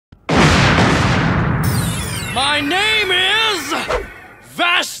My name is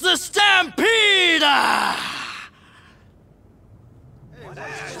Vash the Stampede!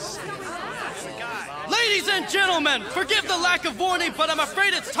 Ladies and gentlemen, forgive the lack of warning, but I'm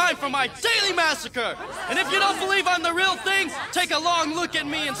afraid it's time for my daily massacre. And if you don't believe I'm the real thing, take a long look at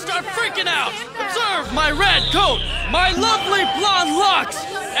me and start freaking out. Observe my red coat, my lovely blonde locks.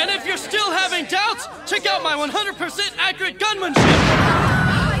 And if you're still having doubts, check out my 100% accurate gunmanship.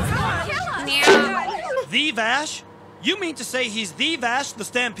 The Vash? You mean to say he's the Vash the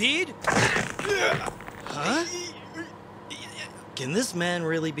Stampede? Huh? Can this man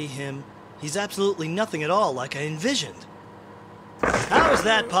really be him? He's absolutely nothing at all like I envisioned. How is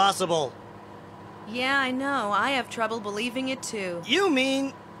that possible? Yeah, I know. I have trouble believing it too. You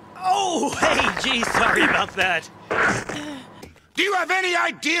mean... Oh, hey, gee, sorry about that. Do you have any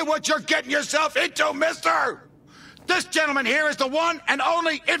idea what you're getting yourself into, mister? This gentleman here is the one and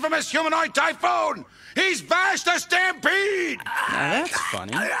only infamous humanoid typhoon! He's Vash the Stampede! Now that's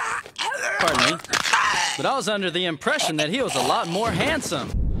funny. Pardon me. But I was under the impression that he was a lot more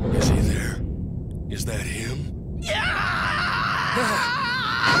handsome. Is he there? Is that him?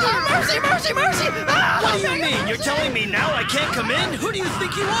 Mercy, mercy, mercy! What do you mean? You're telling me now I can't come in? Who do you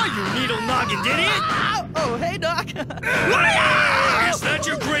think you are, you needle-noggin' idiot? Oh, hey, Doc. Is that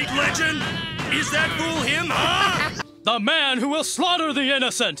your great legend? Is that fool him, huh? The man who will slaughter the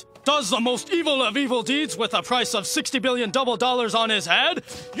innocent does the most evil of evil deeds with a price of $60 billion double dollars on his head.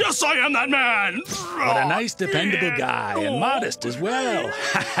 Yes, I am that man. What a nice, dependable guy, and modest as well.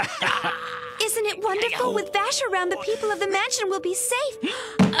 Isn't it wonderful? With Vash around, the people of the mansion will be safe.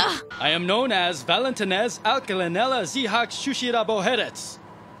 I am known as Valentinez Alcalinella Zihak Shushira Boherets.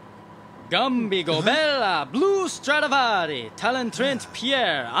 Gambi Gobella, Blue Stradivari, Talentrent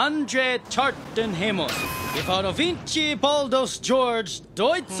Pierre, Andre Chartenhemos, Ivanovinci Baldos George,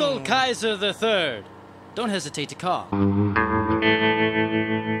 Deutzel Kaiser III. Don't hesitate to call.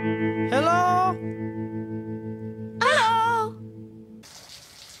 Hello? Hello.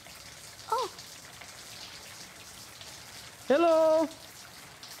 Oh. Hello?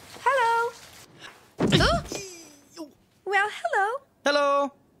 Hello. Well, hello.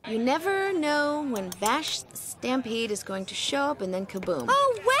 Hello? You never know when Vash the Stampede is going to show up and then kaboom.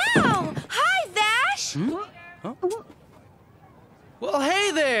 Oh, wow. Hi, Vash. Huh? Well, hey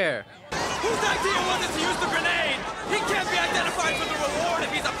there! Whose idea was it to use the grenade? He can't be identified for the reward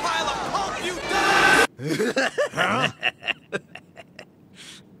if he's a pile of pulp, you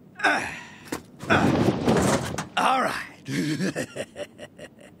All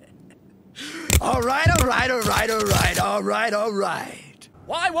right. All right.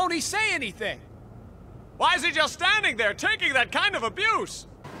 Why won't he say anything? Why is he just standing there taking that kind of abuse?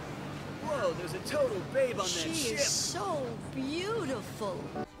 Whoa, there's a total babe on that She ship. is so beautiful.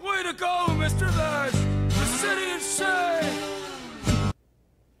 Way to go, Mr. Vash! The city is safe!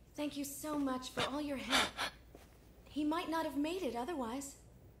 Thank you so much for all your help. He might not have made it otherwise.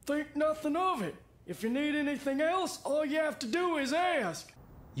 Think nothing of it. If you need anything else, all you have to do is ask.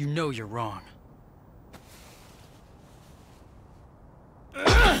 You know you're wrong.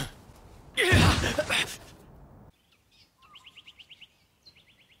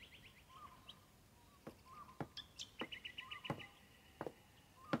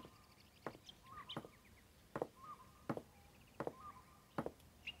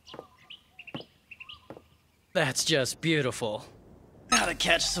 That's just beautiful. Now to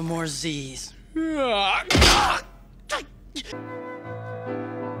catch some more Z's. Whoa,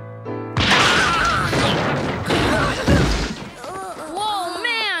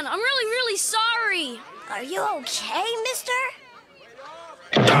 man, I'm really sorry. Are you okay, mister?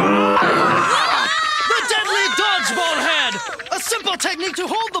 The deadly dodgeball head! A simple technique to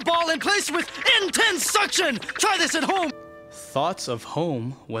hold the ball in place with intense suction! Try this at home! Thoughts of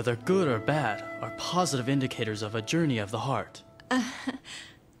home, whether good or bad, are positive indicators of a journey of the heart.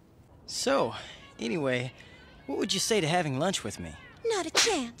 So, anyway, what would you say to having lunch with me? Not a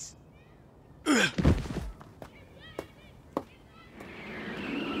chance.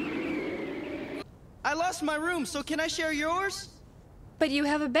 I lost my room, so can I share yours? But you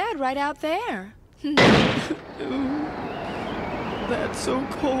have a bed right out there. That's so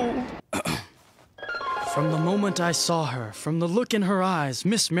cold. From the moment I saw her, from the look in her eyes,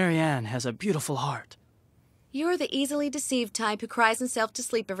 Miss Marianne has a beautiful heart. You're the easily deceived type who cries himself to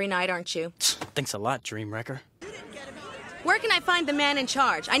sleep every night, aren't you? Thanks a lot, Dream Wrecker. Where can I find the man in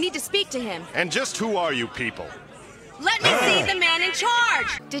charge? I need to speak to him. And just who are you people? Let me see the man in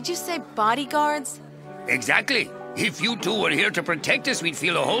charge! Did you say bodyguards? Exactly. If you two were here to protect us, we'd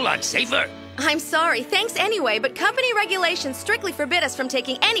feel a whole lot safer. I'm sorry, thanks anyway, but company regulations strictly forbid us from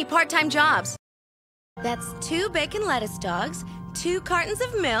taking any part-time jobs. That's 2 bacon lettuce dogs, 2 cartons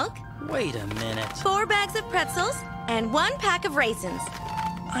of milk, Wait a minute. 4 bags of pretzels, and 1 pack of raisins.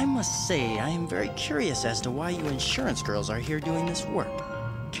 I must say, I am very curious as to why you insurance girls are here doing this work.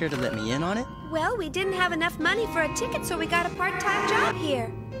 Care to let me in on it? Well, we didn't have enough money for a ticket, so we got a part-time job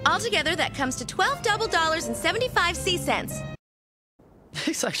here. Altogether, that comes to $12.75.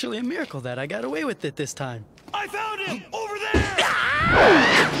 It's actually a miracle that I got away with it this time. I found him! Over there!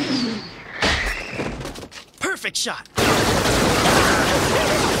 Perfect shot.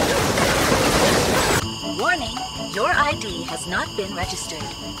 Warning, your ID has not been registered.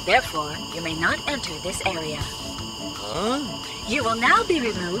 Therefore, you may not enter this area. Huh? You will now be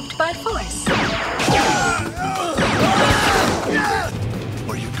removed by force.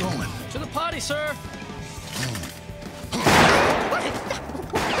 Where are you going? To the potty, sir.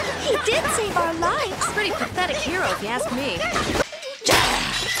 He did save our lives. Pretty pathetic hero, if you ask me.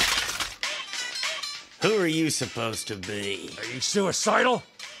 Who are you supposed to be? Are you suicidal?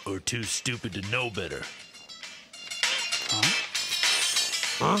 Or too stupid to know better?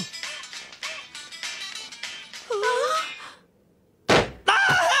 Huh?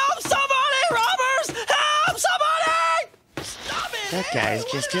 Help somebody, robbers! Help somebody! Stop it! That guy's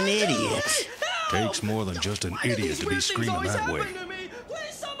just an idiot. Takes more than just an idiot to be screaming that way.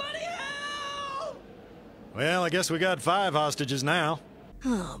 Please, somebody help! Well, I guess we got 5 hostages now.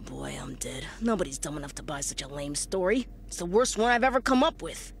 Oh boy, I'm dead. Nobody's dumb enough to buy such a lame story. It's the worst one I've ever come up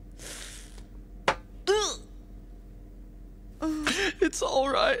with. It's all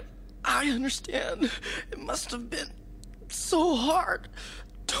right. I understand. It must have been so hard.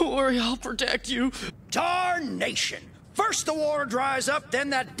 Don't worry, I'll protect you. Tarnation! First the water dries up, then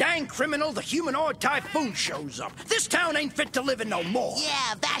that dang criminal, the humanoid typhoon, shows up. This town ain't fit to live in no more.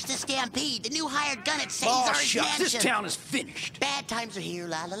 Yeah, Vash the Stampede, the new hired gun at Caesar's Oh, shucks, this Mansion. town is finished. Bad times are here,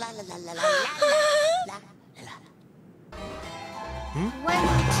 la la la la la la la la la la. 1, 2,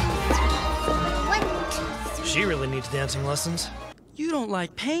 3. 1, 2, 3. She really needs dancing lessons. You don't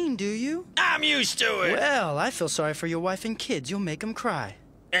like pain, do you? I'm used to it. Well, I feel sorry for your wife and kids. You'll make them cry.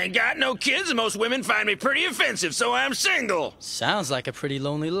 Ain't got no kids, and most women find me pretty offensive, so I'm single. Sounds like a pretty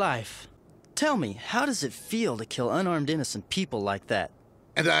lonely life. Tell me, how does it feel to kill unarmed innocent people like that?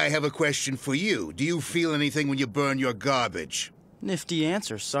 And I have a question for you. Do you feel anything when you burn your garbage? Nifty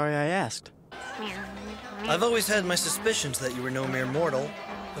answer. Sorry I asked. I've always had my suspicions that you were no mere mortal,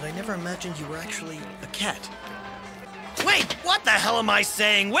 but I never imagined you were actually a cat. Wait, what the hell am I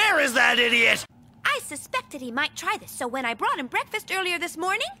saying? Where is that idiot? I suspected he might try this, so when I brought him breakfast earlier this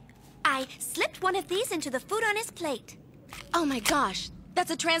morning, I slipped one of these into the food on his plate. Oh my gosh,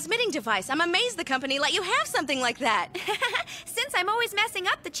 that's a transmitting device. I'm amazed the company let you have something like that. Since I'm always messing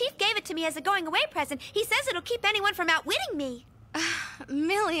up, the chief gave it to me as a going-away present. He says it'll keep anyone from outwitting me.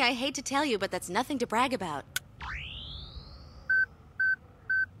 Millie, I hate to tell you, but that's nothing to brag about.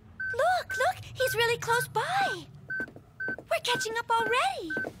 Look, he's really close by. We're catching up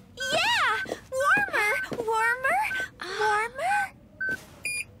already. Yeah! Warmer!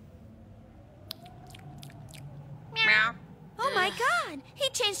 Meow. Oh my god! He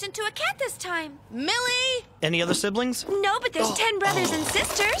changed into a cat this time. Millie! Any other siblings? No, but there's 10 brothers and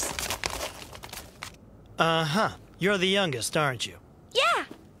sisters. Uh-huh. You're the youngest, aren't you? Yeah.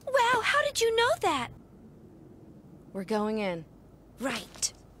 Wow, how did you know that? We're going in.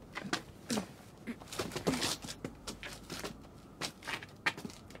 Right.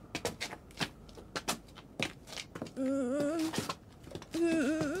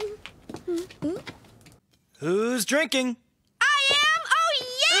 Who's drinking? I am? Oh,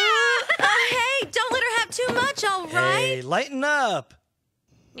 yeah! Hey, don't let her have too much, all right? Hey, lighten up.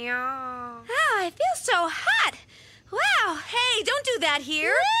 Oh, I feel so hot. Wow. Hey, don't do that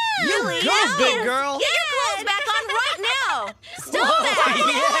here. You Millie, go, big girl. Get your clothes back on right now. Stop that!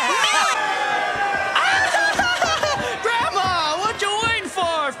 Grandma, what you waiting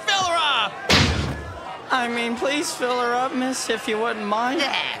for? Fill her up. I mean, please fill her up, miss, if you wouldn't mind.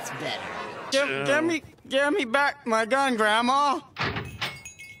 That's better. Give me back my gun, Grandma.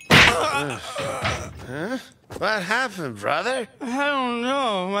 Huh? What happened, brother? I don't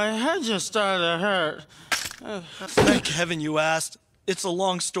know. My head just started to hurt. Thank heaven you asked. It's a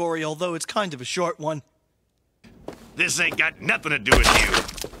long story, although it's kind of a short one. This ain't got nothing to do with you.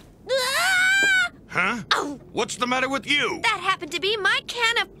 Huh? Oh. What's the matter with you? That happened to be my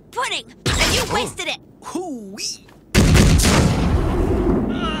can of pudding, and you wasted it. Hoo-wee.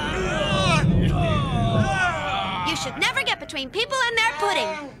 You should never get between people and their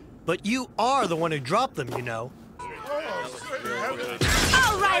pudding. But you are the one who dropped them, you know. All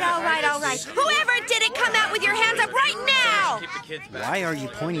right. Whoever did it, come out with your hands up right now. Why are you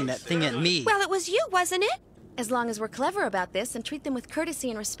pointing that thing at me? Well, it was you, wasn't it? As long as we're clever about this and treat them with courtesy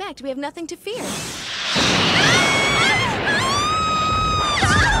and respect, we have nothing to fear.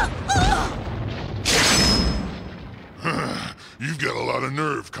 You've got a lot of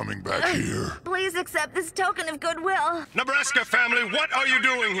nerve coming back here. Please accept this token of goodwill. Nebraska family, what are you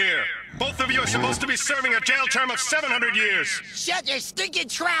doing here? Both of you are supposed to be serving a jail term of 700 years. Shut your stinking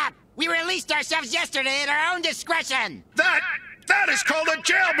trap! We released ourselves yesterday at our own discretion! That is called a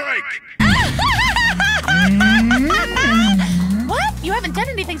jailbreak! What? You haven't done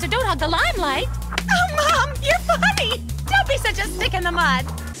anything, so don't hug the limelight. Oh, Mom, you're funny. Don't be such a stick in the mud.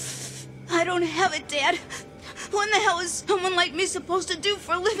 I don't have it, Dad. What the hell is someone like me supposed to do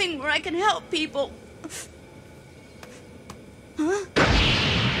for a living where I can help people? Huh?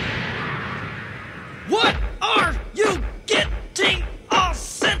 What are you getting all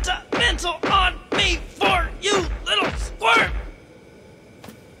sentimental on me for, you little squirt?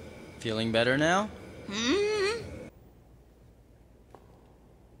 Feeling better now?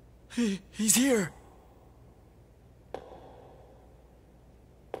 He's here.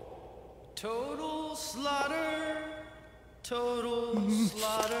 Total slaughter, total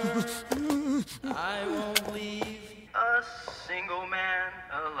slaughter. I won't leave a single man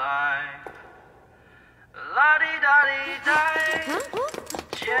alive. La-di-da-di-di,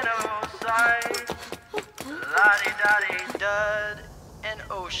 genocide. La-di-da-di-dud, an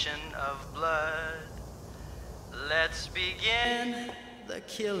ocean of blood. Let's begin the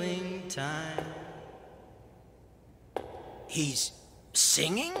killing time. He's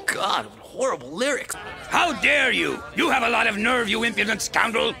singing? God, horrible lyrics. How dare you? You have a lot of nerve, you impudent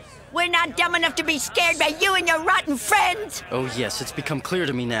scoundrel. We're not dumb enough to be scared by you and your rotten friends. Oh yes, it's become clear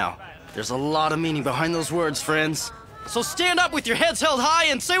to me now. There's a lot of meaning behind those words, friends. So stand up with your heads held high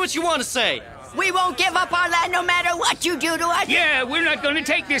and say what you want to say. We won't give up our land no matter what you do to us. Yeah, we're not going to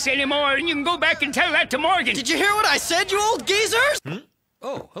take this anymore, and you can go back and tell that to Morgan. Did you hear what I said, you old geezers?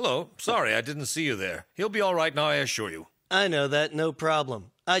 Oh, hello. Sorry, I didn't see you there. He'll be all right now, I assure you. I know that, no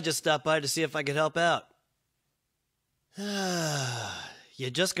problem. I just stopped by to see if I could help out. You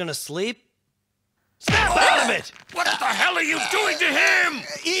just gonna sleep? Snap out of it! What the hell are you doing to him?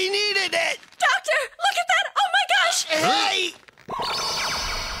 He needed it! Doctor, look at that! Oh my gosh! Hey!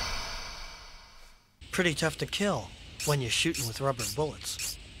 Pretty tough to kill when you're shooting with rubber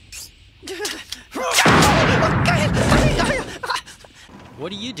bullets.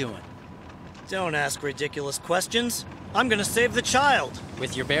 What are you doing? Don't ask ridiculous questions. I'm gonna save the child.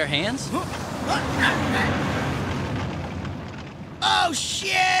 With your bare hands? Oh,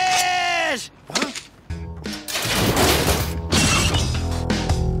 shit! Huh?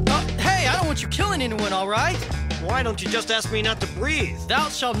 Hey, I don't want you killing anyone, all right? Why don't you just ask me not to breathe? Thou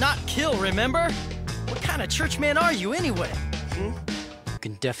shalt not kill, remember? What kind of churchman are you, anyway? You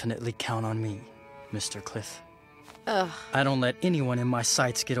can definitely count on me, Mr. Cliff. Ugh. I don't let anyone in my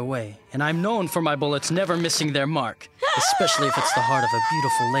sights get away, and I'm known for my bullets never missing their mark, especially if it's the heart of a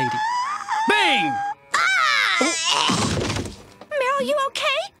beautiful lady. Bang! Meryl, you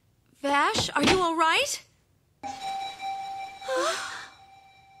okay? Vash, are you all right?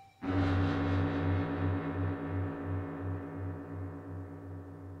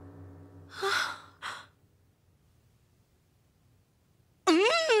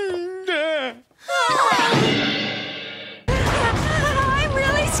 I'm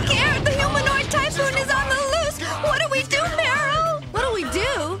really scared. The humanoid typhoon is on the loose. What do we do, Meryl? What do we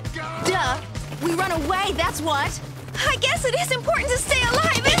do? Duh. We run away, that's what. I guess it is important to stay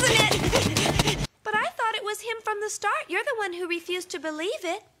alive, isn't it? But I thought it was him from the start. You're the one who refused to believe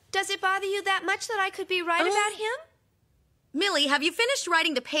it. Does it bother you that much that I could be right about him? Millie, have you finished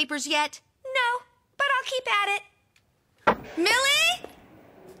writing the papers yet? No, but I'll keep at it. Millie?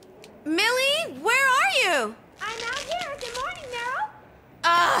 Millie, where are you? I'm out here. Good morning, Meryl.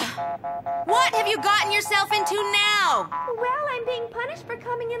 What have you gotten yourself into now? Well, I'm being punished for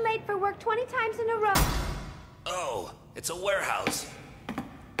coming in late for work 20 times in a row. Oh, it's a warehouse.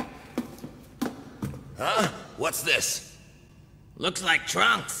 Huh? What's this? Looks like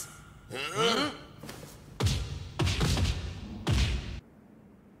trunks. Huh?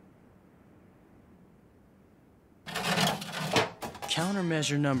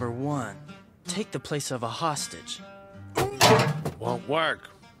 Countermeasure number 1. Take the place of a hostage. Won't work.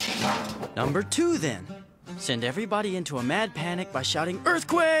 Number 2, then. Send everybody into a mad panic by shouting,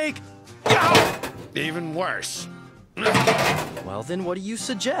 "Earthquake!" Even worse. Well, then what do you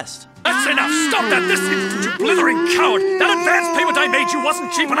suggest? That's enough! Stop that this instant, you blithering coward! That advance payment I made you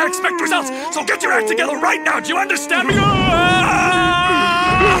wasn't cheap and I expect results! So get your act together right now! Do you understand me?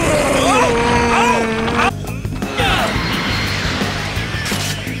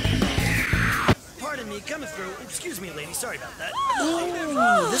 coming through. Excuse me, lady. Sorry about that.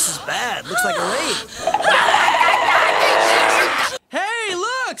 Ooh, this is bad. Looks like a raid. Hey,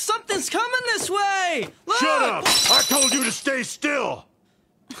 look! Something's coming this way! Look! Shut up! I told you to stay still!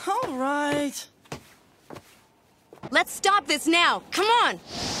 All right. Let's stop this now. Come on.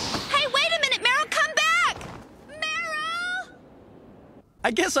 Hey, wait a minute, Meryl, come back! Meryl!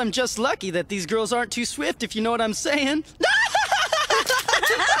 I guess I'm just lucky that these girls aren't too swift, if you know what I'm saying.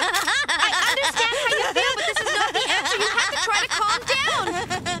 I understand how you feel, but this is not the answer. You have to try to calm down.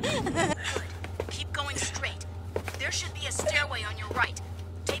 Good. Keep going straight. There should be a stairway on your right.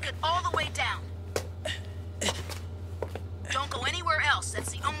 Take it all the way down. Don't go anywhere else.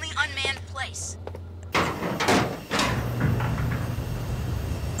 That's the only unmanned place.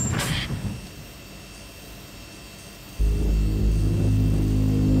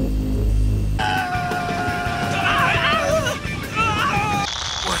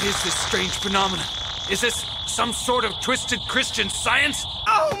 What is this strange phenomenon? Is this some sort of twisted Christian science?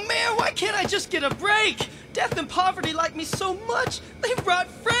 Oh, man, why can't I just get a break? Death and poverty like me so much. They brought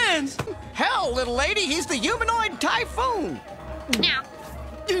friends. Hell, little lady, he's the humanoid typhoon. Now.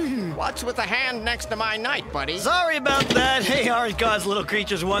 What's with the hand next to my knight, buddy? Sorry about that. Hey, aren't God's little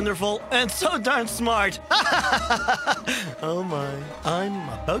creatures wonderful? And so darn smart. Oh my, I'm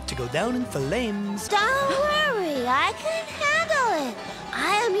about to go down in flames. Don't worry, I can handle it.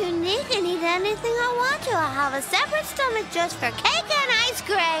 I am unique and eat anything I want to. I have a separate stomach just for cake and ice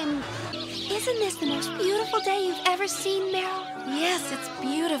cream. Isn't this the most beautiful day you've ever seen, Meryl? Yes, it's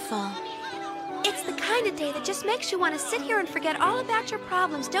beautiful. It's the kind of day that just makes you want to sit here and forget all about your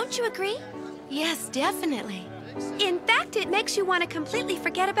problems, don't you agree? Yes, definitely. In fact, it makes you want to completely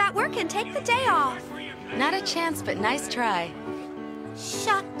forget about work and take the day off. Not a chance, but nice try.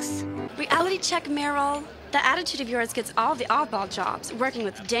 Shucks. Reality check, Meryl. The attitude of yours gets all the oddball jobs, working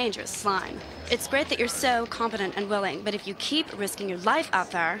with dangerous slime. It's great that you're so competent and willing, but if you keep risking your life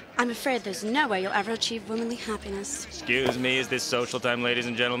out there, I'm afraid there's no way you'll ever achieve womanly happiness. Excuse me, is this social time, ladies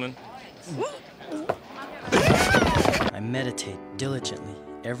and gentlemen? I meditate diligently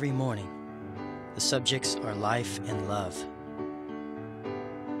every morning. The subjects are life and love.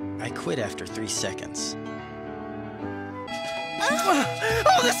 I quit after 3 seconds.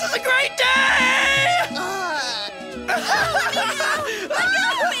 Oh, this is a great day!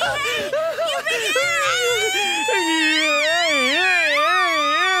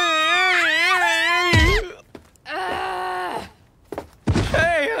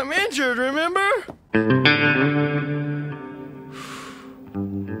 Hey, I'm injured, remember?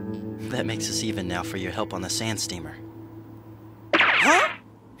 That makes us even now for your help on the sand steamer. Huh?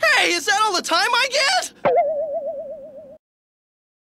 Hey, is that all the time I get?